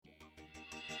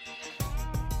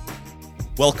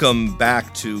Welcome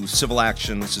back to Civil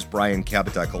Action. This is Brian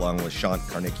Kabatek along with Sean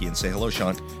Karnicki. Say hello,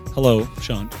 Sean. Hello,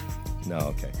 Sean. No,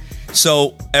 okay.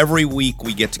 So every week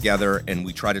we get together and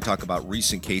we try to talk about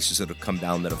recent cases that have come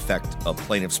down that affect a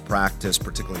plaintiff's practice,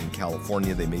 particularly in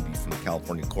California. They may be from the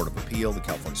California Court of Appeal, the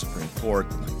California Supreme Court,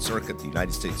 the Ninth Circuit, the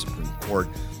United States Supreme Court.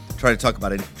 Try to talk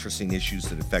about interesting issues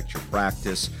that affect your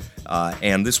practice.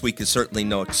 And this week is certainly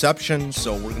no exception.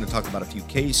 So we're going to talk about a few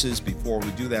cases. Before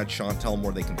we do that, Sean, tell them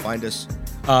where they can find us.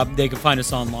 They can find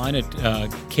us online at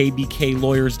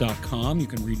kbklawyers.com. You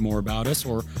can read more about us,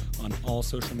 or on all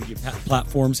social media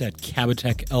platforms at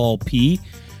Kabatek LLP.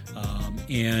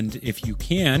 And if you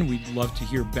can, we'd love to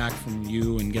hear back from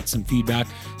you and get some feedback.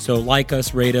 So like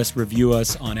us, rate us, review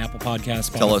us on Apple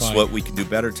Podcasts, Spotify. Tell us what we can do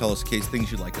better. Tell us things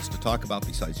you'd like us to talk about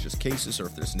besides just cases, or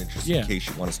if there's an interesting case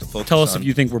you want us to focus on. Tell us if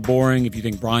you think we're boring, if you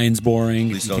think Brian's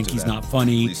boring, Please if you think he's not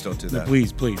funny. Please don't do that.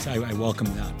 Please. I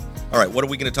welcome that. All right, what are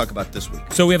we going to talk about this week?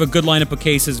 So we have a good lineup of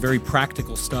cases, very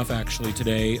practical stuff actually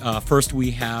today. First,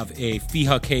 we have a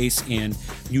FEHA case and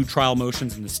new trial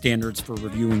motions and the standards for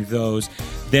reviewing those.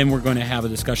 Then we're going to have a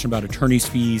discussion about attorney's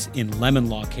fees in lemon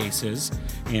law cases,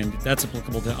 and that's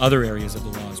applicable to other areas of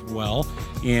the law as well.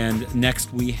 And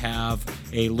next, we have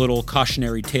a little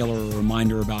cautionary tale or a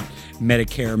reminder about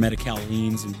Medicare, Medi-Cal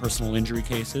liens, and personal injury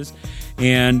cases.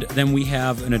 And then we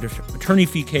have an attorney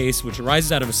fee case, which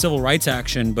arises out of a civil rights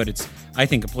action, but it's, I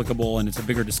think, applicable, and it's a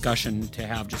bigger discussion to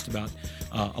have just about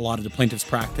a lot of the plaintiff's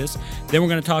practice. Then we're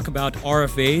going to talk about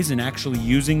RFAs and actually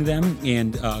using them,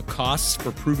 and costs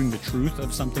for proving the truth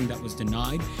of something that was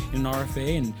denied in an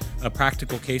RFA, and a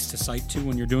practical case to cite to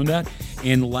when you're doing that.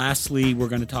 And lastly, we're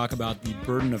going to talk about the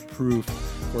burden of proof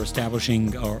for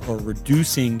establishing or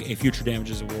reducing a future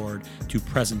damages award to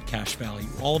present cash value.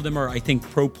 All of them are, I think,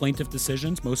 pro-plaintiff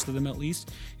decisions, most of them at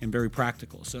least, and very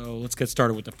practical. So let's get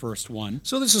started with the first one.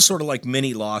 So this is sort of like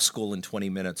mini law school in 20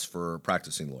 minutes for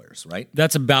practicing lawyers, right?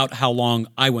 That's about how long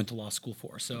I went to law school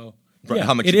for. So yeah,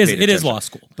 how much it is law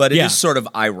school. But it is sort of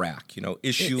IRAC,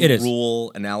 issue,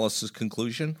 rule, analysis,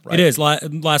 conclusion, right? It is.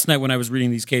 Last night when I was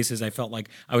reading these cases, I felt like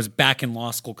I was back in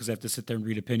law school because I have to sit there and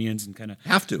read opinions and kind of...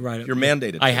 Have to. You're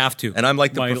mandated. I have to. And I'm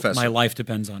like the professor. My life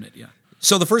depends on it, yeah.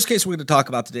 So the first case we're going to talk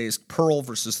about today is Pearl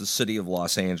versus the City of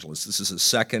Los Angeles. This is a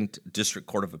second District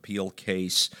Court of Appeal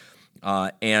case,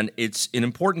 and it's an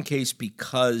important case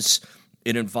because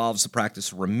it involves the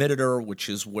practice of remittitor, which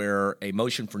is where a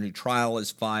motion for new trial is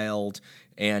filed,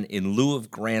 and in lieu of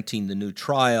granting the new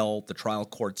trial, the trial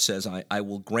court says, I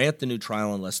will grant the new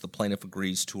trial unless the plaintiff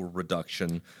agrees to a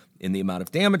reduction in the amount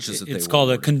of damages that they were It's called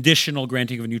awarded. A conditional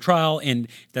granting of a new trial, and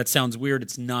that sounds weird.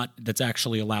 It's not. That's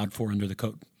actually allowed for under the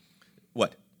code.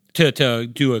 What? To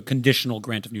do a conditional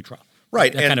grant of new trial.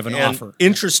 Right. That kind of an offer.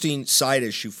 Interesting side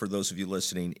issue for those of you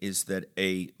listening is that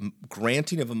a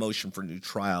granting of a motion for new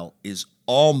trial is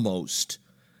almost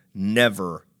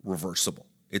never reversible.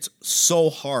 It's so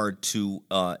hard to,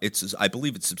 I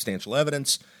believe it's substantial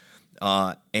evidence,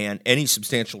 and any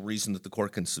substantial reason that the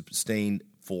court can sustain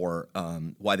for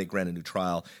why they grant a new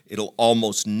trial, it'll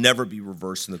almost never be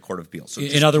reversed in the Court of Appeal. So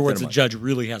in other words, the judge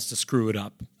really has to screw it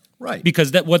up. Right.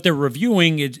 Because what they're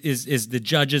reviewing is the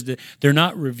judges. They're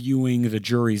not reviewing the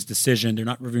jury's decision. They're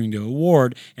not reviewing the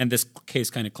award. And this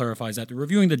case kind of clarifies that. They're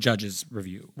reviewing the judge's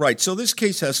review. Right. So this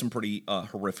case has some pretty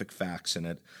horrific facts in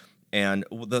it. And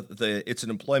it's an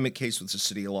employment case with the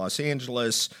City of Los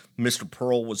Angeles. Mr.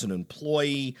 Pearl was an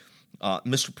employee.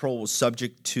 Mr. Pearl was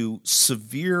subject to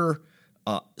severe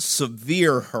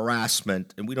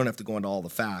harassment. And we don't have to go into all the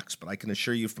facts, but I can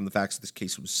assure you from the facts of this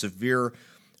case, it was severe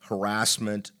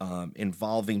harassment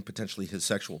involving potentially his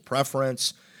sexual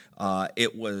preference.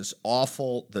 It was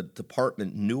awful. The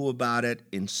department knew about it.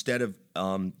 Instead of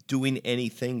doing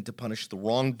anything to punish the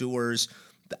wrongdoers,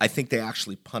 I think they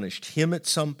actually punished him at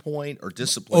some point or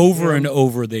disciplined him. Over and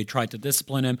over, they tried to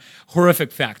discipline him.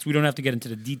 Horrific facts. We don't have to get into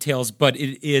the details, but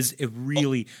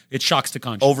it shocks the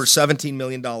conscience. Over $17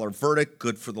 million verdict.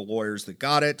 Good for the lawyers that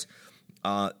got it.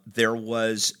 There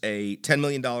was a $10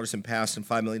 million in past and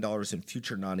 $5 million in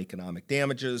future non-economic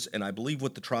damages, and I believe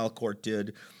what the trial court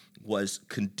did was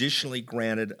conditionally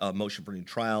granted a motion for new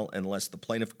trial unless the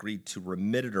plaintiff agreed to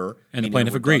remittitor, and the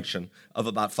plaintiff agreed, of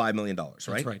about $5 million, right?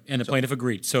 That's right, and the plaintiff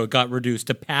agreed. So it got reduced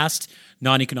to past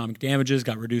non-economic damages,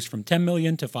 got reduced from $10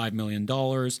 million to $5 million,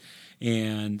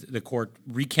 and the court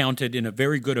recounted in a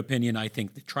very good opinion, I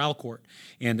think, the trial court,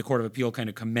 and the Court of Appeal kind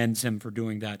of commends him for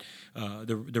doing that,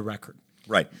 the record.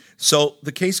 Right. So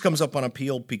the case comes up on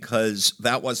appeal because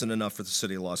that wasn't enough for the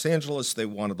city of Los Angeles. They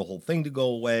wanted the whole thing to go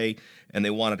away, and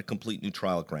they wanted a complete new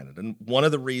trial granted. And one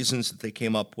of the reasons that they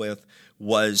came up with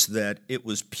was that it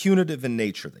was punitive in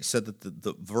nature. They said that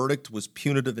the verdict was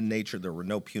punitive in nature. There were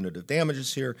no punitive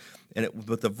damages here,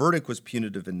 but the verdict was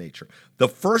punitive in nature. The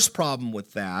first problem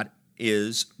with that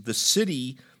is the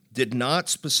city did not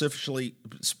specifically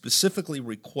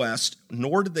request,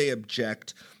 nor did they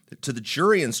object to the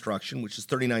jury instruction, which is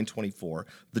 3924,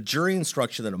 the jury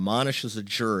instruction that admonishes a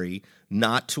jury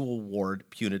not to award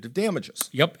punitive damages.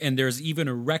 Yep, and there's even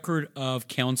a record of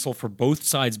counsel for both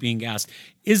sides being asked,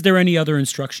 is there any other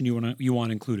instruction you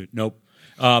want included? Nope.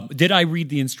 Did I read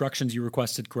the instructions you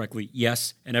requested correctly?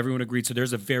 Yes, and everyone agreed. So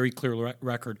there's a very clear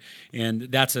record, and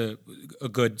that's a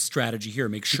good strategy here.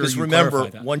 Make sure because you remember,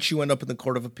 clarify that. Once you end up in the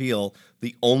Court of Appeal,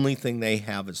 the only thing they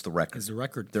have is the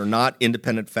record. They're not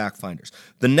independent fact finders.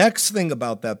 The next thing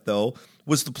about that, though,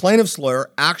 was the plaintiff's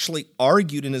lawyer actually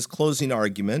argued in his closing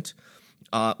argument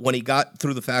when he got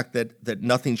through the fact that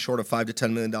nothing short of $5 to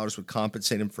 $10 million would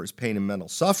compensate him for his pain and mental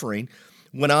suffering,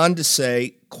 went on to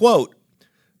say, quote,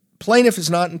 plaintiff is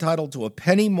not entitled to a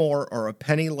penny more or a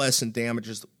penny less in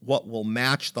damages what will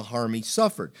match the harm he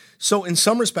suffered. So in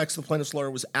some respects, the plaintiff's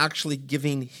lawyer was actually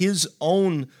giving his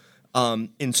own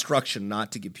instruction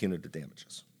not to give punitive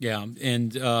damages. Yeah,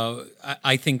 and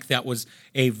I think that was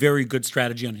a very good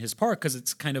strategy on his part because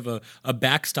it's kind of a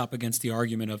backstop against the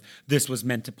argument of this was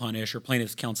meant to punish, or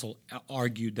plaintiff's counsel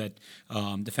argued that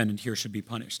defendant here should be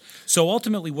punished. So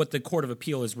ultimately what the Court of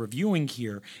Appeal is reviewing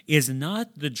here is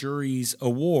not the jury's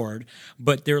award,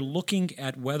 but they're looking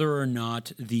at whether or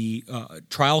not the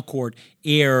trial court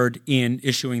erred in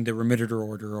issuing the remittitor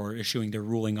order or issuing their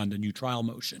ruling on the new trial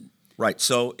motion. Right,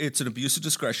 so it's an abuse of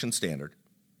discretion standard.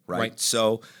 Right.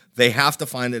 So they have to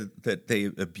find that they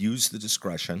abused the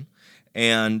discretion,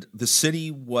 and the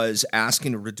city was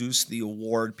asking to reduce the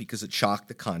award because it shocked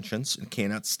the conscience and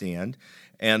cannot stand.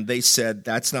 And they said,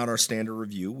 that's not our standard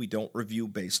review. We don't review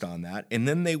based on that. And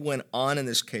then they went on in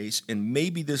this case, and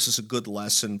maybe this is a good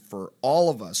lesson for all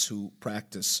of us who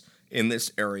practice in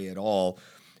this area at all,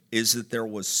 is that there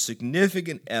was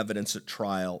significant evidence at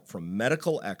trial from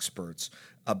medical experts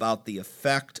about the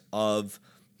effect of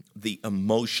the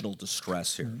emotional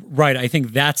distress here. Right. I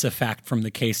think that's a fact from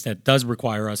the case that does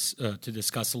require us to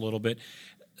discuss a little bit.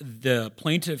 The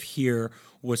plaintiff here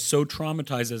was so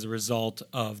traumatized as a result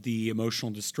of the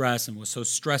emotional distress and was so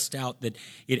stressed out that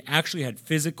it actually had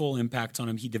physical impacts on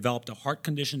him. He developed a heart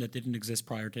condition that didn't exist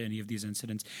prior to any of these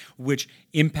incidents, which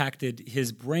impacted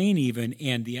his brain even,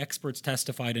 and the experts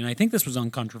testified, and I think this was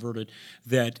uncontroverted,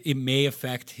 that it may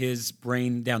affect his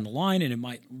brain down the line and it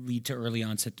might lead to early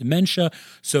onset dementia.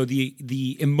 So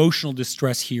the emotional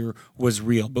distress here was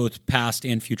real, both past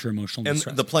and future emotional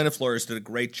distress. And the plaintiff lawyers did a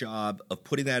great job of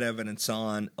putting that evidence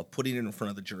on, of putting it in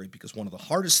front of the jury, because one of the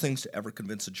hardest things to ever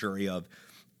convince a jury of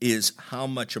is how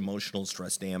much emotional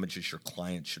stress damages your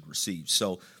client should receive.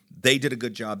 So they did a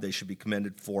good job. They should be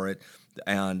commended for it.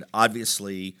 And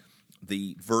obviously,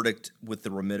 the verdict with the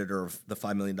remittitor of the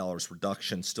 $5 million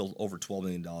reduction, still over $12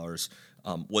 million,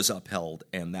 was upheld,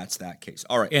 and that's that case.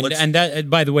 All right. And that,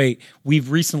 by the way, we've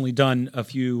recently done a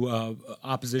few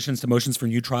oppositions to motions for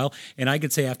new trial, and I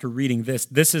could say after reading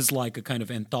this is like a kind of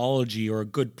anthology or a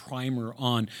good primer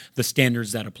on the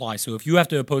standards that apply. So if you have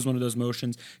to oppose one of those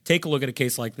motions, take a look at a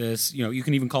case like this. You know, you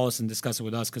can even call us and discuss it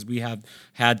with us because we have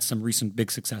had some recent big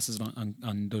successes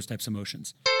on those types of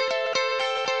motions.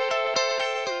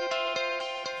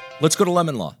 Let's go to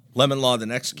Lemon Law. Lemon Law, the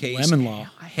next case. Lemon Law.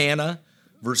 Hannah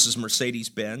versus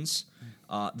Mercedes-Benz.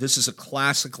 This is a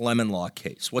classic Lemon Law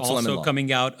case. What's Lemon Law? Also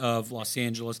coming out of Los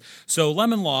Angeles. So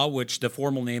Lemon Law, which the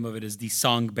formal name of it is the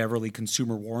Song-Beverly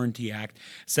Consumer Warranty Act,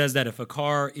 says that if a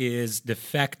car is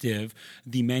defective,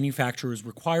 the manufacturer is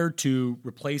required to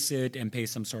replace it and pay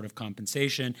some sort of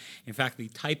compensation. In fact, the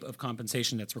type of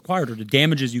compensation that's required, or the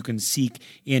damages you can seek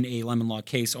in a Lemon Law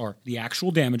case, are the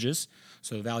actual damages,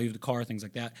 so the value of the car, things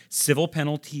like that, civil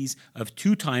penalties of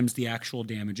 2 times the actual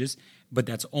damages, but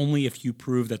that's only if you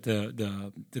prove that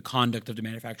the conduct of the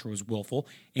manufacturer was willful.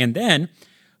 And then,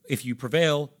 if you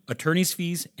prevail, attorney's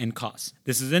fees and costs.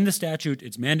 This is in the statute.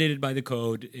 It's mandated by the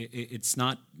code. It's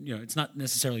not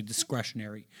necessarily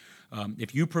discretionary.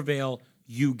 If you prevail,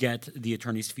 you get the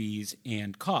attorney's fees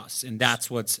and costs, and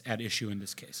that's what's at issue in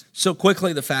this case. So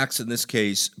quickly, the facts in this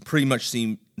case pretty much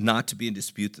seem not to be in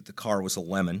dispute that the car was a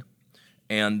lemon,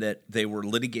 and that they were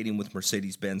litigating with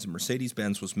Mercedes-Benz, and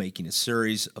Mercedes-Benz was making a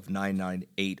series of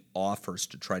 998 offers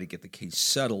to try to get the case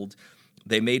settled.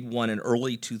 They made one in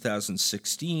early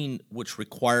 2016, which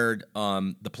required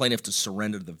the plaintiff to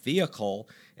surrender the vehicle,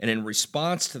 and in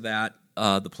response to that,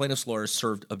 the plaintiff's lawyers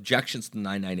served objections to the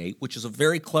 998, which is a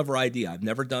very clever idea. I've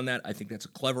never done that. I think that's a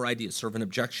clever idea. Serve an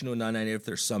objection to a 998 if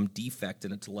there's some defect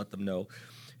in it to let them know.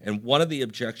 And one of the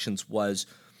objections was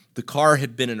the car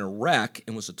had been in a wreck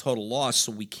and was a total loss,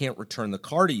 so we can't return the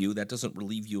car to you. That doesn't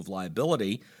relieve you of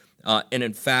liability. And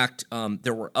in fact,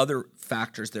 there were other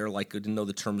factors there, like I didn't know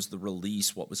the terms of the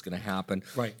release, what was going to happen.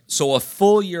 Right. So a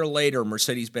full year later,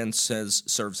 Mercedes-Benz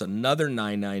serves another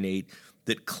 998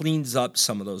 that cleans up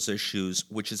some of those issues,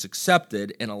 which is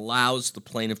accepted and allows the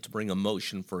plaintiff to bring a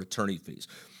motion for attorney fees.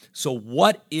 So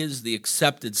what is the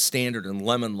accepted standard in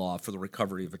lemon law for the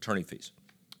recovery of attorney fees?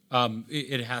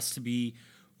 It has to be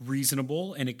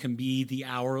reasonable, and it can be the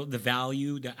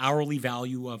hourly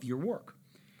value of your work.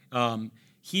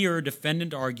 Here,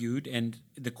 defendant argued, and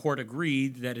the court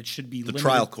agreed that it should be limited.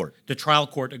 Trial court. The trial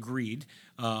court agreed,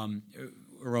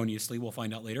 erroneously, we'll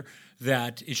find out later,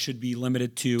 that it should be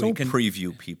limited to... Don't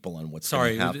preview people on what's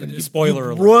going to happen.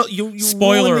 Spoiler alert. You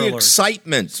Spoiler ruin the alert.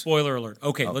 excitement. Spoiler alert.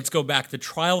 Okay, let's go back. The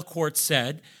trial court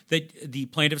said that the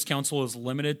plaintiff's counsel is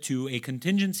limited to a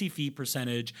contingency fee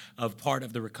percentage of part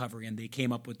of the recovery, and they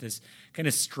came up with this kind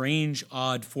of strange,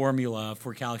 odd formula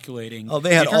for calculating. Oh,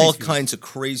 they had all fees. kinds of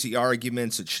crazy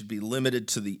arguments. It should be limited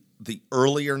to the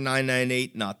earlier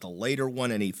 998, not the later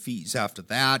one. Any fees after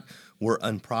that were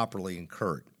improperly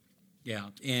incurred. Yeah,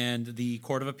 and the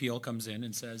Court of Appeal comes in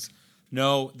and says,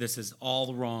 no, this is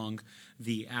all wrong.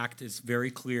 The act is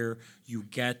very clear. You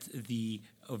get the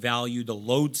value, the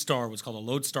lodestar, what's called a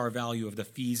lodestar value of the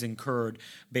fees incurred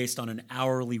based on an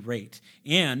hourly rate.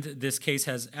 And this case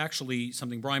has actually,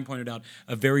 something Brian pointed out,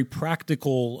 a very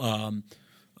practical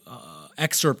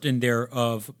excerpt in there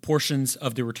of portions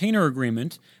of the retainer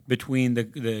agreement between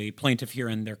the plaintiff here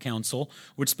and their counsel,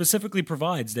 which specifically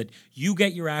provides that you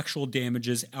get your actual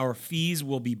damages. Our fees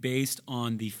will be based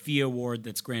on the fee award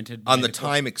that's granted on the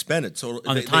time expended. So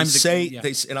on they, the time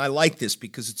and I like this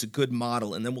because it's a good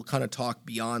model. And then we'll kind of talk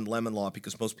beyond lemon law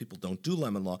because most people don't do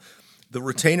lemon law. The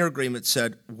retainer agreement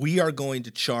said we are going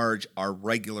to charge our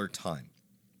regular time.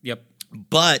 Yep.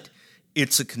 But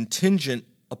it's a contingent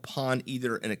upon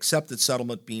either an accepted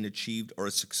settlement being achieved or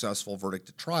a successful verdict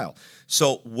at trial.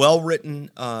 So well-written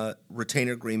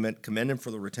retainer agreement, commend him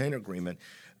for the retainer agreement.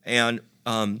 And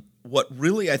what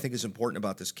really I think is important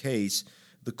about this case,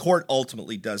 the court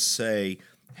ultimately does say,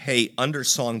 hey, under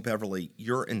Song-Beverly,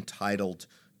 you're entitled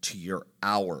to your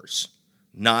hours,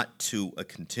 not to a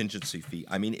contingency fee.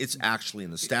 I mean, it's actually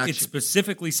in the statute. It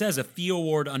specifically says a fee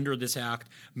award under this act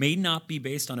may not be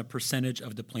based on a percentage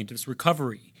of the plaintiff's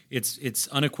recovery. It's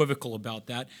unequivocal about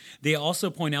that. They also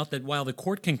point out that while the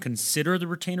court can consider the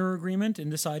retainer agreement in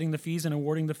deciding the fees and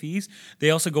awarding the fees, they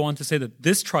also go on to say that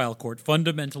this trial court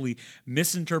fundamentally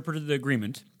misinterpreted the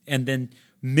agreement and then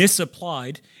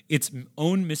misapplied its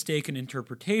own mistaken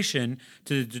interpretation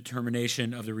to the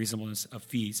determination of the reasonableness of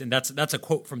fees. And that's a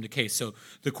quote from the case. So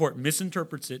the court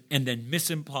misinterprets it and then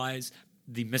misimplies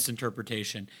the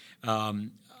misinterpretation.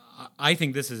 I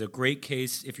think this is a great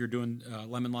case if you're doing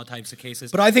lemon law types of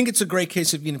cases. But I think it's a great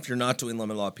case even if you're not doing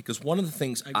lemon law, because one of the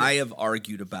things I have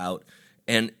argued about,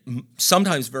 and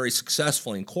sometimes very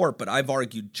successfully in court, but I've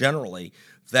argued generally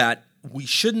that we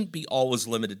shouldn't be always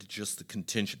limited to just the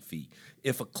contingent fee.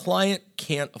 If a client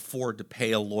can't afford to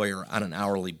pay a lawyer on an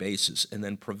hourly basis and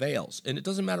then prevails, and it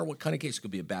doesn't matter what kind of case, it could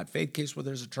be a bad faith case where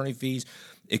there's attorney fees,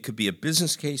 it could be a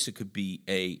business case, it could be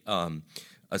a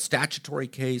statutory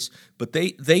case, but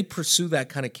they pursue that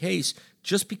kind of case.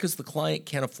 Just because the client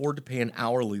can't afford to pay an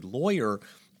hourly lawyer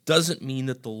doesn't mean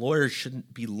that the lawyer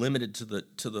shouldn't be limited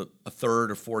to a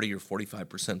third or 40 or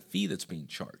 45% fee that's being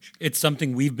charged. It's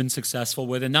something we've been successful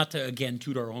with, and not to, again,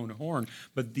 toot our own horn,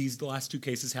 but the last two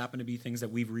cases happen to be things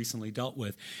that we've recently dealt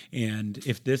with. And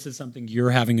if this is something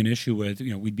you're having an issue with,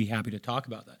 we'd be happy to talk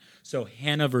about that. So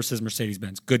Hanna versus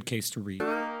Mercedes-Benz, good case to read.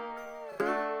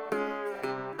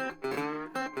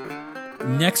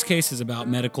 Next case is about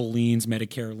medical liens,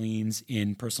 Medicare liens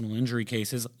in personal injury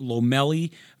cases.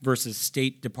 Lomelli versus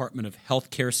State Department of Health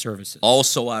Care Services.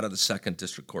 Also out of the Second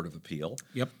District Court of Appeal.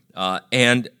 Yep.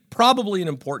 And probably an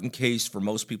important case for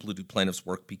most people who do plaintiff's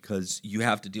work because you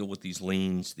have to deal with these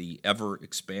liens, the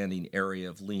ever-expanding area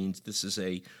of liens. This is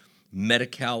a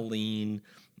Medi-Cal lien.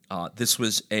 This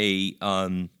was a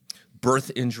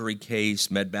birth injury case,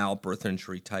 med-mal birth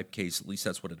injury type case. At least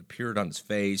that's what it appeared on its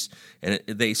face. And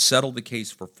they settled the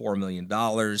case for $4 million.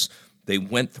 They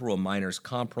went through a minor's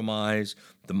compromise.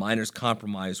 The minor's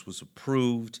compromise was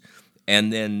approved.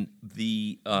 And then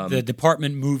the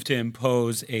department moved to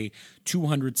impose a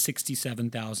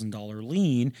 $267,000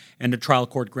 lien, and the trial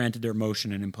court granted their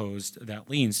motion and imposed that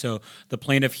lien. So the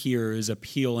plaintiff here is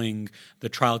appealing the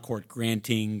trial court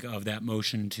granting of that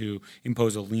motion to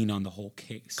impose a lien on the whole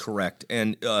case. Correct.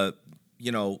 And,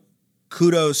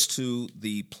 kudos to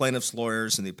the plaintiff's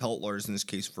lawyers and the appellate lawyers in this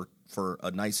case for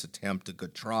a nice attempt, a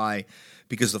good try,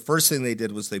 because the first thing they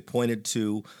did was they pointed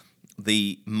to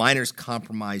the minors'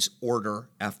 compromise order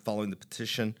after following the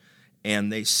petition,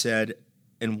 and they said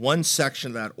in one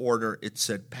section of that order it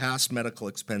said past medical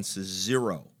expenses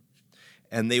 0.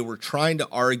 And they were trying to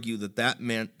argue that that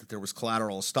meant that there was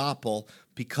collateral estoppel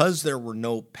because there were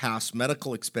no past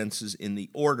medical expenses in the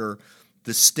order.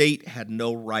 The state had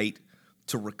no right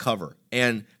to recover.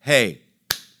 And hey,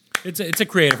 it's a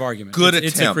creative argument. Good attempt,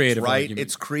 it's a creative right? argument.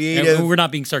 It's creative. And we're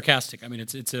not being sarcastic. I mean,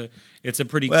 it's a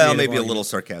pretty well, creative maybe argument. a little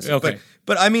sarcastic. Okay.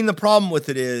 But I mean, the problem with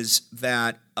it is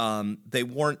that they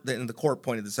weren't, and the court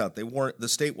pointed this out. The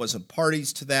state wasn't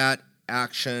parties to that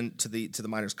action, to the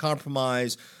minors'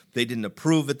 compromise. They didn't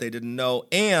approve it. They didn't know.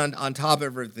 And on top of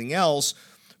everything else,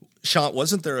 Sean,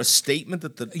 wasn't there a statement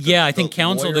that I think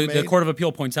counsel, the Court of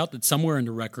Appeal points out that somewhere in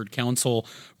the record, counsel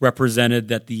represented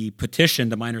that the petition,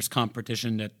 the minors' comp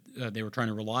petition that they were trying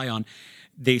to rely on,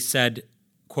 they said,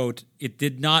 quote, it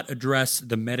did not address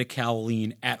the Medi-Cal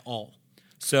lien at all.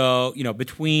 So,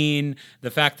 between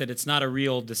the fact that it's not a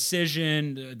real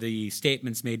decision, the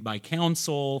statements made by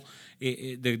counsel,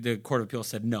 the Court of Appeal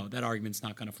said, no, that argument's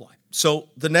not going to fly. So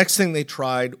the next thing they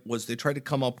tried to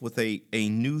come up with a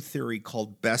new theory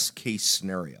called best case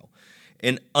scenario.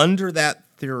 And under that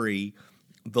theory,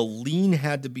 the lien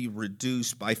had to be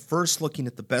reduced by first looking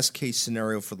at the best case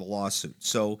scenario for the lawsuit.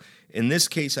 So in this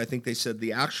case, I think they said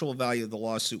the actual value of the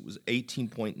lawsuit was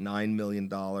 $18.9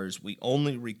 million. We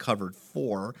only recovered $4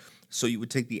 million. So you would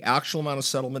take the actual amount of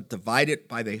settlement, divide it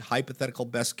by the hypothetical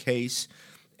best case,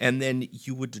 and then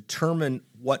you would determine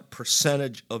what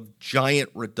percentage of giant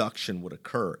reduction would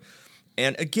occur.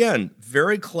 And again,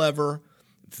 very clever,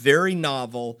 very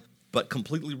novel, but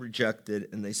completely rejected.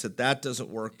 And they said that doesn't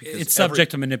work because it's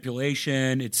subject to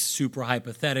manipulation. It's super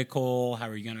hypothetical. How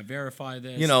are you going to verify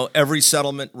this? Every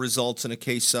settlement results in a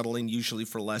case settling, usually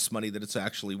for less money than it's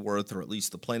actually worth, or at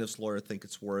least the plaintiff's lawyer think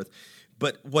it's worth.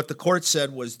 But what the court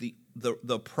said was the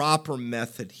proper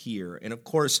method here. And of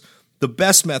course, the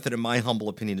best method, in my humble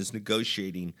opinion, is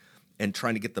negotiating and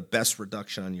trying to get the best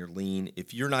reduction on your lien.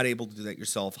 If you're not able to do that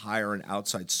yourself, hire an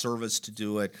outside service to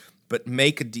do it, but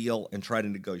make a deal and try to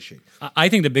negotiate. I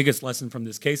think the biggest lesson from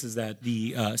this case is that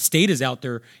the state is out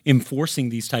there enforcing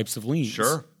these types of liens.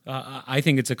 Sure. I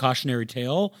think it's a cautionary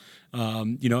tale,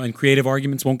 and creative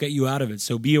arguments won't get you out of it.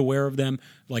 So be aware of them.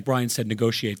 Like Brian said,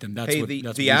 negotiate them.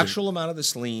 The actual amount of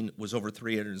this lien was over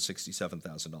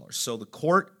 $367,000. So the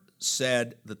court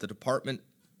said that the department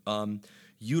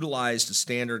utilized a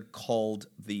standard called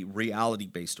the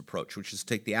reality-based approach, which is to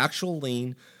take the actual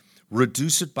lien,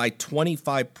 reduce it by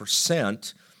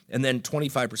 25%, and then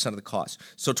 25% of the cost.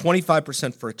 So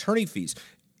 25% for attorney fees.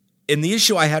 And the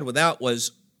issue I had with that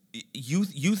was you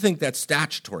think that's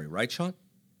statutory, right, Sean?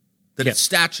 That Yes. It's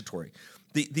statutory.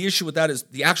 The issue with that is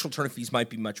the actual attorney fees might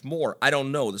be much more. I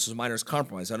don't know. This is a minor's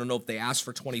compromise. I don't know if they asked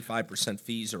for 25%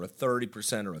 fees or a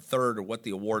 30% or a third or what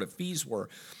the award of fees were.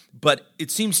 But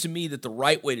it seems to me that the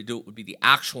right way to do it would be the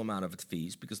actual amount of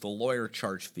fees because the lawyer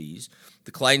charged fees.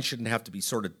 The client shouldn't have to be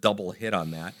sort of double hit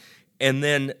on that. And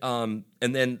then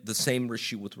the same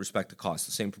issue with respect to cost,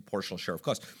 the same proportional share of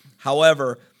cost.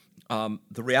 However,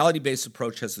 the reality-based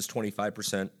approach has this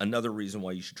 25%. Another reason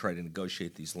why you should try to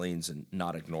negotiate these liens and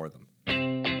not ignore them.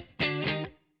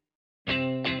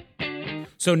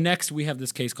 So next we have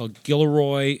this case called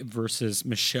Gilroy versus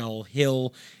Michelle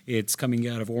Hill. It's coming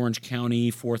out of Orange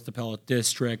County, 4th Appellate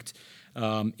District.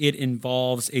 It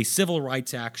involves a civil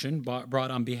rights action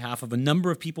brought on behalf of a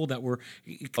number of people that were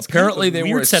apparently they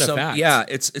weird were at set some, of facts. Yeah,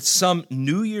 it's some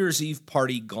New Year's Eve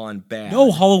party gone bad.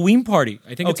 No, Halloween party.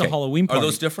 I think it's a Okay. Halloween party. Are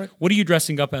those different? What are you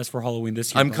dressing up as for Halloween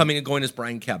this year? I'm Brian? coming and going as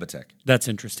Brian Kabatek. That's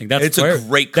interesting. It's a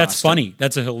great That's costume. funny.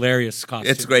 That's a hilarious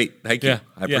costume. It's great. Thank you. Yeah,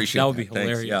 I appreciate that would be Thanks.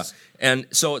 hilarious. Yeah. And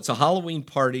so it's a Halloween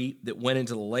party that went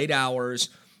into the late hours.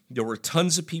 There were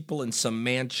tons of people in some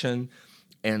mansion,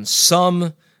 and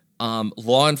some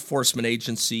law enforcement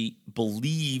agency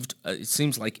believed, it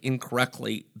seems like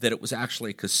incorrectly, that it was actually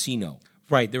a casino.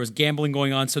 Right. There was gambling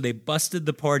going on, so they busted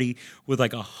the party with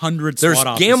like 100 There's SWAT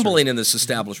officers. gambling in this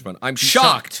establishment. I'm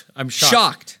shocked. I'm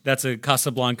shocked. That's a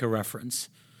Casablanca reference.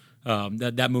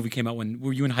 That movie came out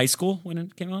were you in high school when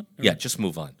it came out? Yeah, just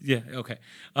move on. Yeah, okay.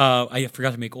 I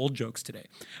forgot to make old jokes today.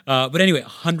 But anyway,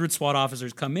 100 SWAT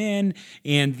officers come in,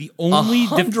 and the only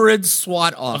 100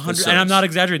 SWAT officers. And I'm not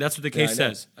exaggerating. That's what the case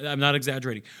says. I'm not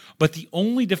exaggerating. But the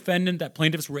only defendant that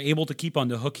plaintiffs were able to keep on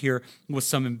the hook here was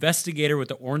some investigator with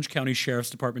the Orange County Sheriff's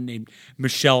Department named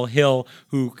Michelle Hill,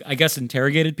 who I guess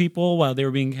interrogated people while they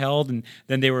were being held, and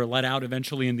then they were let out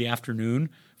eventually in the afternoon.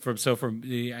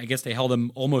 I guess they held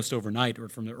them almost overnight, or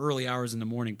from the early hours in the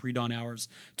morning, pre-dawn hours,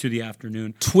 to the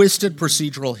afternoon. Twisted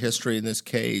procedural history in this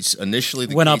case. Initially,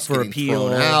 the went case up for getting appeal,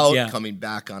 thrown out, coming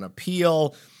back on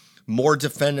appeal. More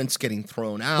defendants getting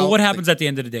thrown out. But what happens at the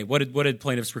end of the day? What did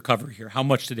plaintiffs recover here? How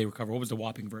much did they recover? What was the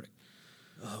whopping verdict?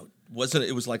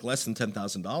 It was like less than $10,000,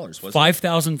 wasn't it?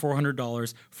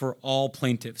 $5,400 for all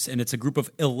plaintiffs, and it's a group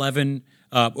of 11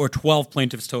 or 12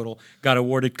 plaintiffs total got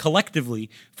awarded collectively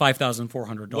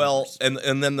 $5,400. Well,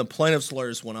 and then the plaintiffs'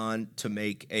 lawyers went on to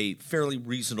make a fairly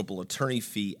reasonable attorney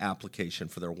fee application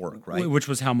for their work, right? Which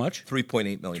was how much?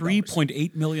 $3.8 million.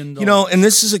 $3.8 million. And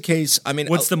this is a case, I mean...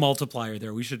 What's the multiplier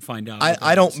there? We should find out.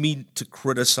 I don't mean to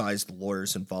criticize the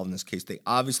lawyers involved in this case. They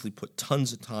obviously put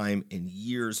tons of time and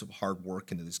years of hard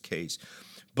work into this case.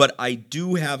 But I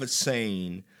do have a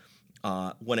saying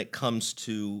when it comes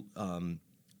to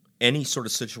any sort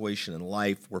of situation in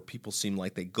life where people seem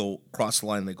like they go cross the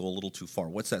line and they go a little too far.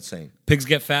 What's that saying? Pigs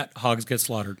get fat, hogs get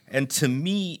slaughtered. And to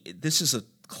me, this is a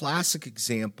classic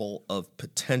example of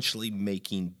potentially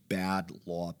making bad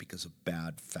law because of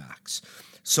bad facts.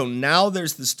 So now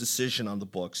there's this decision on the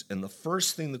books, and the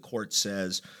first thing the court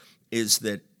says is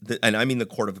that, and I mean the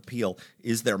Court of Appeal,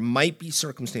 is there might be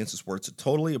circumstances where it's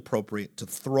totally appropriate to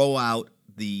throw out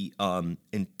the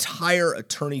entire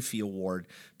attorney fee award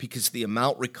because the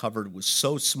amount recovered was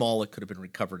so small it could have been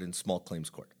recovered in small claims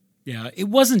court. Yeah, it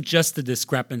wasn't just the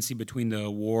discrepancy between the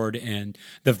award and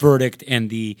the verdict and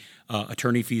the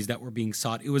attorney fees that were being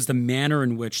sought. It was the manner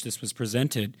in which this was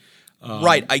presented.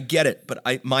 Right, I get it, but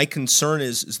my concern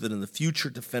is that in the future,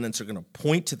 defendants are going to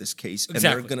point to this case and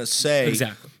they're going to say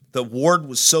the award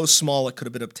was so small it could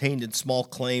have been obtained in small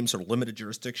claims or limited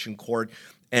jurisdiction court,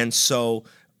 and so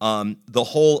the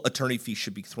whole attorney fee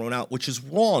should be thrown out, which is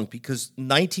wrong because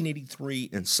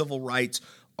 1983 and civil rights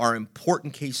are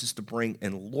important cases to bring,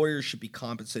 and lawyers should be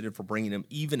compensated for bringing them,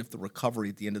 even if the recovery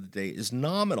at the end of the day is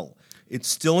nominal. It's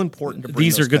still important to bring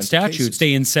these those are good kinds of statutes. cases.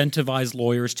 They incentivize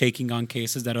lawyers taking on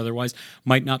cases that otherwise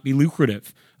might not be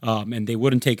lucrative, and they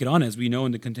wouldn't take it on. As we know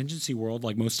in the contingency world,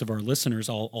 like most of our listeners,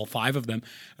 all five of them,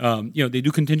 they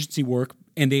do contingency work,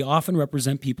 and they often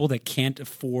represent people that can't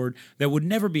afford, that would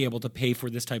never be able to pay for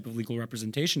this type of legal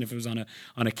representation if it was on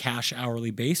a cash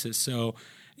hourly basis. So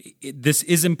this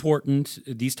is important.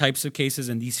 These types of cases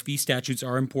and these fee statutes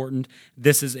are important.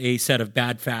 This is a set of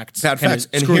bad facts. And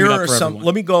here are some.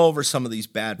 Let me go over some of these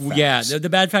bad facts. Yeah, the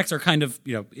bad facts are kind of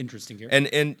interesting here.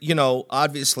 And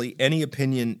obviously, any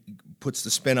opinion puts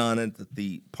the spin on it that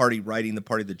the party writing, the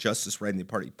party, the justice writing, the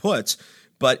party puts.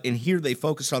 But in here, they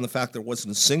focused on the fact there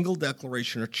wasn't a single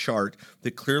declaration or chart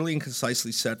that clearly and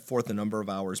concisely set forth the number of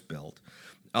hours billed.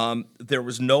 There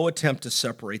was no attempt to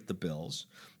separate the bills.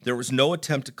 There was no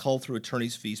attempt to cull through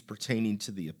attorney's fees pertaining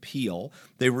to the appeal.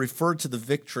 They referred to the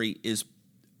victory as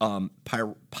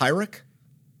Pyrrhic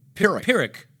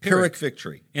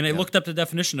victory. And I looked up the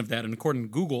definition of that, and according to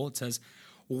Google, it says,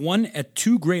 one at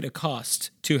too great a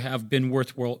cost to have been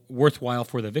worthwhile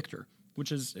for the victor,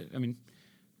 which is,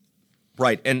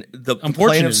 right. And the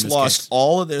plaintiffs lost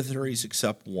all of their theories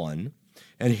except one.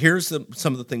 And here's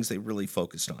some of the things they really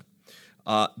focused on.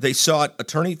 They sought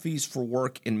attorney fees for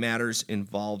work in matters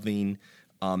involving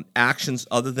actions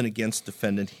other than against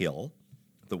Defendant Hill,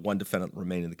 the one defendant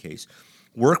remaining in the case,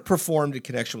 work performed in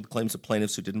connection with claims of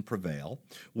plaintiffs who didn't prevail,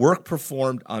 work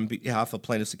performed on behalf of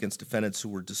plaintiffs against defendants who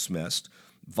were dismissed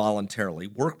voluntarily,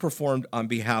 work performed on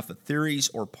behalf of theories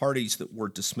or parties that were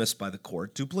dismissed by the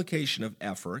court, duplication of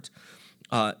effort,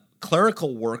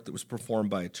 clerical work that was performed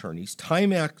by attorneys,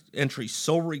 time entry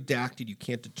so redacted you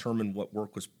can't determine what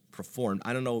work was performed.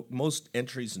 I don't know, most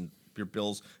entries in your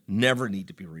bills never need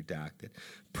to be redacted.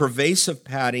 Pervasive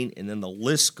padding, and then the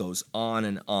list goes on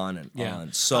and on and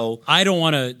on. So I don't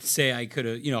want to say I could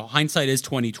have, hindsight is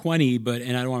 20/20,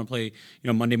 and I don't want to play,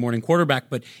 Monday morning quarterback,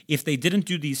 but if they didn't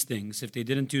do these things, if they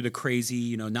didn't do the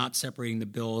crazy, not separating the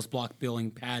bills, block billing,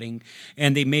 padding,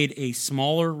 and they made a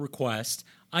smaller request,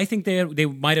 I think they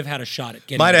might have had a shot at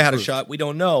getting Might have had approved. a shot. We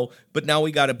don't know. But now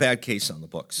we got a bad case on the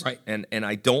books. Right. And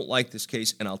I don't like this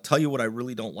case. And I'll tell you what I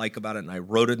really don't like about it. And I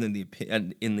wrote it in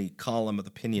the column of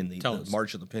opinion, the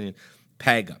margin of opinion.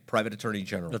 PAGA, Private Attorney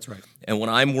General. That's right. And what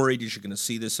I'm worried is you're going to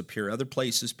see this appear other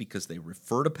places because they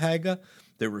refer to PAGA,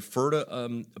 they refer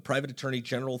to Private Attorney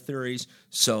General theories.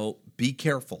 So be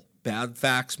careful. Bad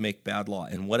facts make bad law.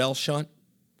 And what else, Sean?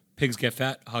 Pigs get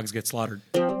fat, hogs get slaughtered.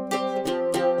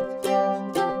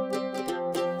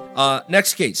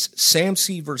 Next case,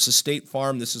 Samsky versus State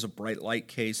Farm. This is a bright light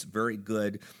case, very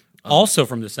good. Also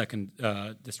from the Second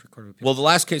District Court of Appeals. Well, the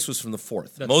last case was from the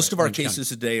 4th. That's Most right, of our Orange County. cases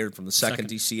today are from the second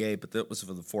DCA, but that was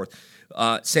from the 4th.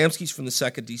 Samsky's from the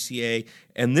second DCA,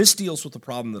 and this deals with the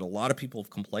problem that a lot of people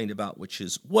have complained about, which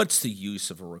is what's the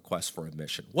use of a request for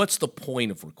admission? What's the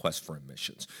point of request for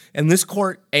admissions? And this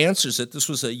court answers it. This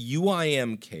was a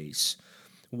UIM case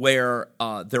where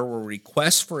there were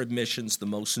requests for admissions, the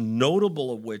most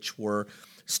notable of which were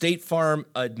State Farm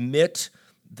admit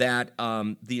that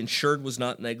the insured was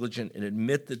not negligent and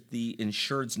admit that the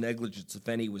insured's negligence, if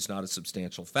any, was not a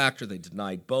substantial factor. They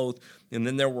denied both. And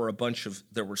then there were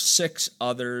there were 6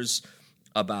 others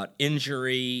about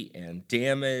injury and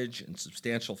damage and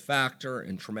substantial factor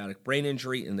and traumatic brain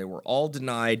injury, and they were all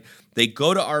denied. They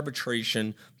go to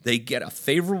arbitration. They get a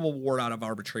favorable award out of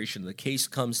arbitration. The case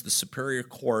comes to the Superior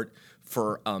Court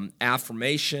for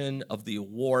affirmation of the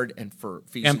award and for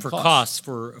fees and for costs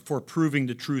for proving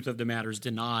the truth of the matters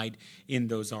denied in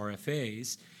those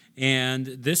RFAs. And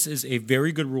this is a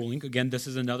very good ruling. Again, this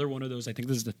is another one of those. I think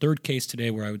this is the 3rd case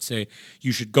today where I would say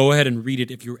you should go ahead and read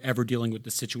it if you're ever dealing with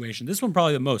this situation. This one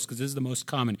probably the most because this is the most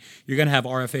common. You're going to have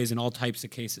RFAs in all types of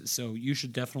cases, so you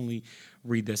should definitely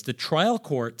read this. The trial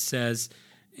court says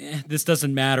this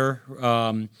doesn't matter.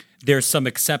 There's some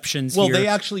exceptions here. Well, they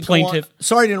actually go on.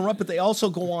 Sorry to interrupt, but they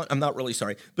also go on. I'm not really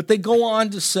sorry, but they go on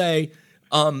to say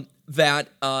that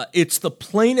it's the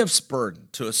plaintiff's burden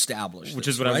to establish Which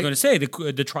this, is what I was going to say.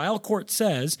 The trial court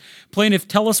says, plaintiff,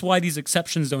 tell us why these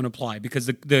exceptions don't apply, because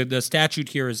the statute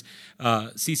here is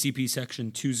CCP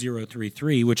section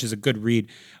 2033, which is a good read.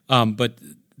 But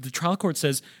the trial court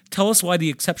says, tell us why the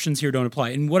exceptions here don't apply.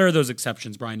 And what are those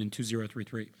exceptions, Brian, in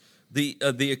 2033?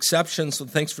 The exceptions, so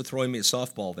thanks for throwing me a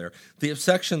softball there. The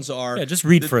exceptions are... Yeah, just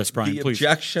read for us, Brian, please. The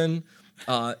objection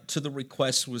to the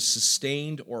request was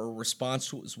sustained or a response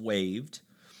to it was waived.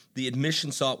 The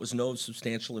admission sought was no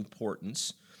substantial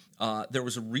importance. There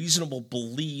was a reasonable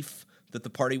belief that the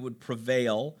party would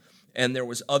prevail, and there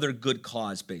was other good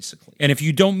cause, basically. And if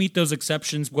you don't meet those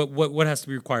exceptions, what has to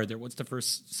be required there? What's the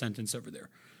first sentence over there?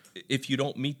 If you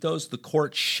don't meet those, the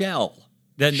court shall...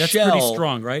 Then that's pretty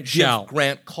strong, right? Shall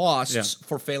grant costs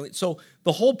for failing. So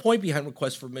the whole point behind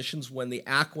request for admissions when the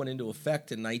Act went into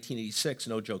effect in 1986,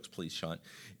 no jokes please, Sean,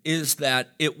 is that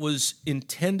it was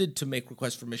intended to make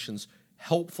requests for admissions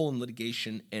helpful in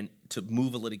litigation and to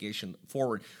move a litigation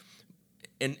forward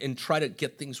and try to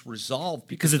get things resolved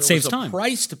because it saves time. There was a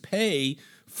price to pay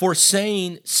for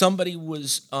saying somebody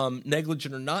was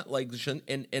negligent or not negligent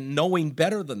and knowing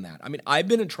better than that. I mean, I've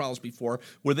been in trials before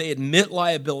where they admit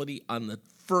liability on the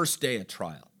first day of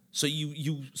trial. So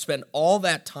you spend all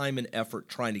that time and effort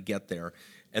trying to get there,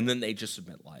 and then they just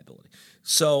admit liability.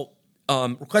 So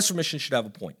request for admission should have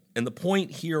a point. And the point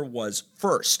here was,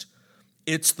 first,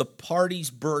 it's the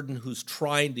party's burden who's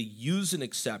trying to use an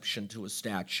exception to a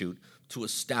statute to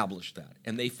establish that.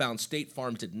 And they found State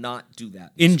Farm did not do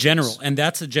that. In general, and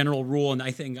that's a general rule, and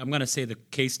I think I'm going to say the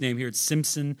case name here. It's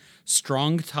Simpson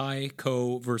Strong Tie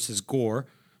Co. versus Gore.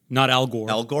 Not Al Gore.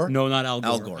 Al Gore? No, not Al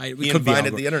Gore. Al Gore. It He could be Al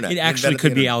invented Gore. the internet. It actually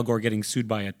could be Al Gore getting sued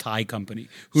by a tie company.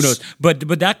 Who knows?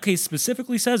 But that case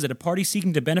specifically says that a party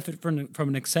seeking to benefit from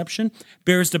an exception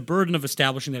bears the burden of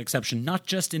establishing that exception, not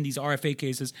just in these RFA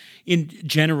cases,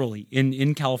 generally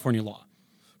in California law.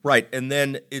 Right, and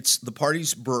then it's the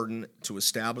party's burden to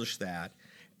establish that.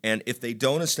 And if they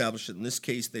don't establish it, in this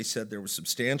case, they said there was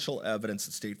substantial evidence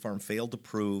that State Farm failed to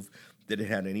prove that it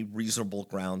had any reasonable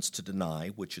grounds to deny,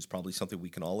 which is probably something we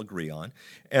can all agree on.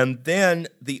 And then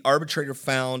the arbitrator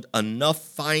found enough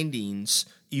findings,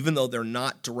 even though they're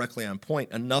not directly on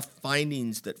point, enough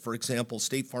findings that, for example,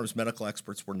 State Farm's medical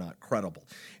experts were not credible.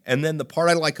 And then the part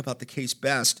I like about the case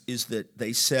best is that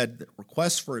they said that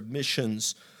requests for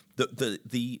admissions,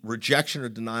 the rejection or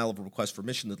denial of a request for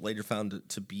admission that later found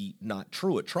to be not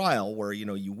true at trial, where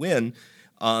you win,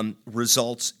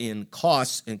 results in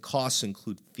costs, and costs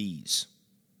include fees,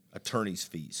 attorney's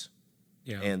fees.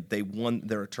 Yeah. And they won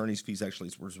their attorney's fees, actually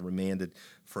was remanded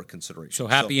for consideration. So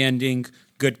happy ending,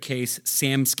 good case.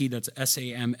 Samsky, that's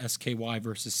SAMSKY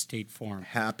versus State Farm.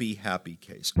 Happy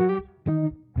case.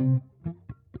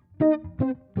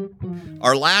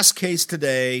 Our last case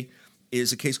today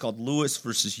is a case called Lewis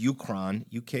versus Ukran,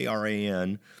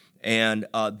 UKRAN. And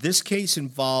this case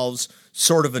involves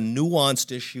sort of a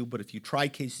nuanced issue, but if you try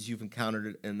cases, you've encountered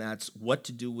it, and that's what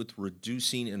to do with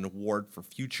reducing an award for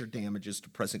future damages to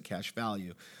present cash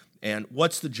value. And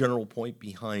what's the general point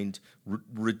behind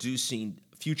reducing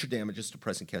future damages to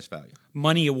present cash value?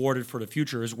 Money awarded for the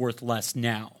future is worth less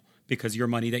now because your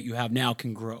money that you have now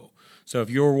can grow. So if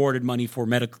you're awarded money for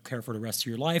medical care for the rest of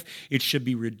your life, it should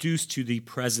be reduced to the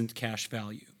present cash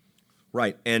value.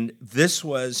 Right, and this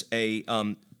was a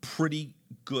pretty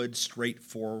good,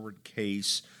 straightforward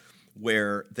case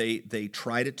where they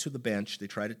tried it to the bench, they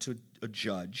tried it to a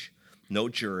judge, no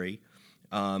jury,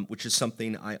 which is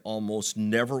something I almost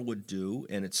never would do,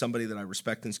 and it's somebody that I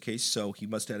respect in this case, so he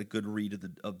must have had a good read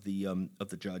of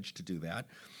the judge to do that.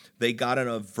 They got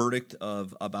a verdict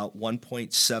of about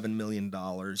 $1.7 million,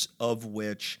 of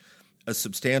which a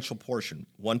substantial portion,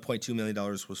 $1.2 million,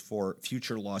 was for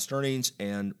future lost earnings,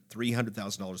 and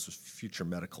 $300,000 was future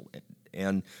medical.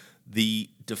 And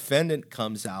the defendant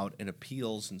comes out and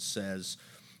appeals and says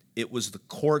it was the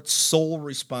court's sole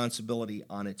responsibility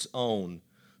on its own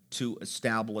to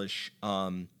establish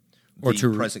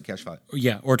present cash value.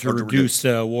 Yeah, or to reduce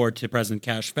the award to present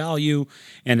cash value.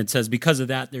 And it says because of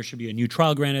that, there should be a new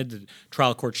trial granted. The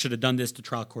trial court should have done this. The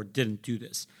trial court didn't do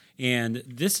this. And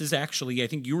this is actually, I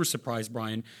think you were surprised,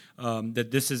 Brian,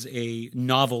 that this is a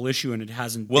novel issue and it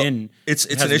hasn't been. It's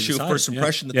an issue of first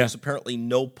impression that Yeah. there's apparently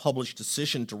no published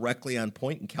decision directly on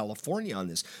point in California on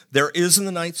this. There is in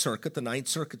the Ninth Circuit. The Ninth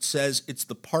Circuit says it's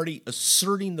the party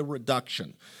asserting the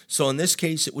reduction. So in this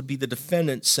case, it would be the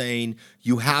defendant saying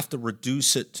you have to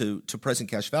reduce it to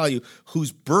present cash value,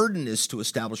 whose burden is to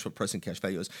establish what present cash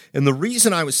value is. And the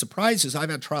reason I was surprised is I've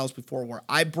had trials before where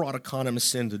I brought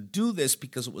economists in to do this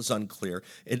because it was unclear.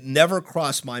 It never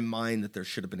crossed my mind that there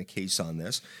should have been a case on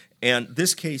this. And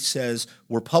this case says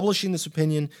we're publishing this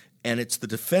opinion, and it's the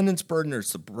defendant's burden, or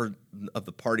it's the burden of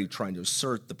the party trying to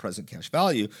assert the present cash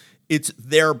value. It's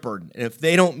their burden. And if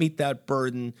they don't meet that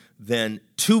burden, then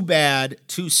too bad,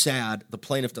 too sad, the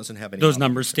plaintiff doesn't have any. Those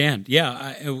numbers stand.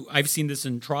 Yeah, I've seen this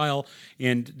in trial,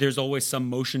 and there's always some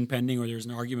motion pending or there's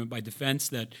an argument by defense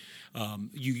that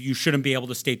you shouldn't be able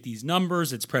to state these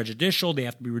numbers. It's prejudicial. They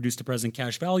have to be reduced to present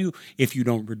cash value. If you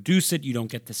don't reduce it, you don't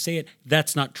get to say it.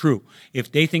 That's not true.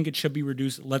 If they think it should be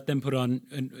reduced, let them put on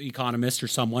an economist or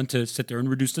someone to sit there and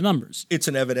reduce the numbers. It's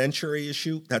an evidentiary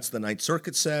issue. That's the Ninth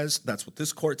Circuit says. That's what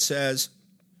this court says.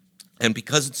 And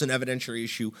because it's an evidentiary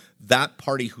issue, that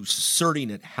party who's asserting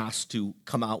it has to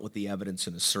come out with the evidence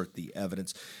and assert the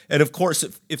evidence. And of course,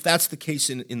 if that's the case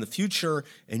in the future,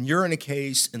 and you're in a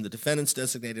case and the defendant's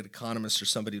designated economist or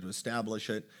somebody to establish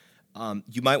it,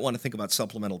 you might want to think about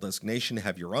supplemental designation,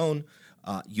 have your own.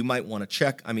 You might want to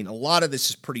check. I mean, a lot of this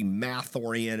is pretty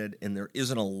math-oriented, and there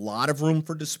isn't a lot of room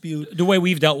for dispute. The way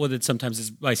we've dealt with it sometimes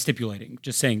is by stipulating,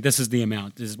 just saying this is the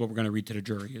amount, this is what we're going to read to the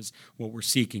jury, is what we're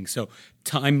seeking. So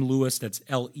Time Lewis, that's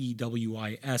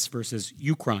Lewis versus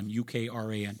Ukran,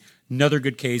 Ukran. Another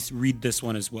good case. Read this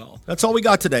one as well. That's all we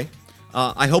got today.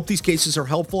 I hope these cases are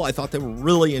helpful. I thought they were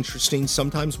really interesting.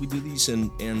 Sometimes we do these and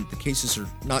the cases are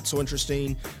not so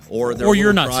interesting, or they're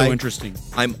you're not dry. so interesting.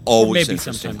 I'm always Maybe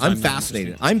interested. sometimes I'm I'm not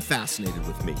fascinated. I'm fascinated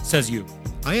with me. Says you.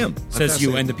 I am. Says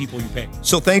you and the people you pay.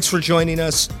 So thanks for joining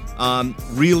us.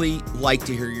 Really like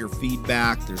to hear your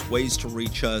feedback. There's ways to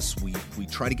reach us. We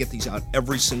try to get these out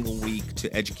every single week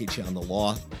to educate you on the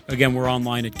law. Again, we're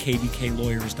online at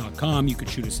kvklawyers.com. You could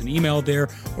shoot us an email there,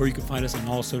 or you can find us on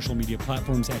all social media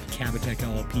platforms at Cavitec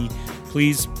LLP.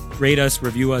 Please rate us,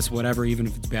 review us, whatever, even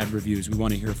if it's bad reviews. We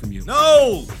want to hear from you.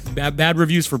 No! Bad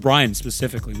reviews for Brian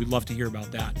specifically. We'd love to hear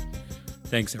about that.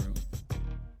 Thanks, everyone.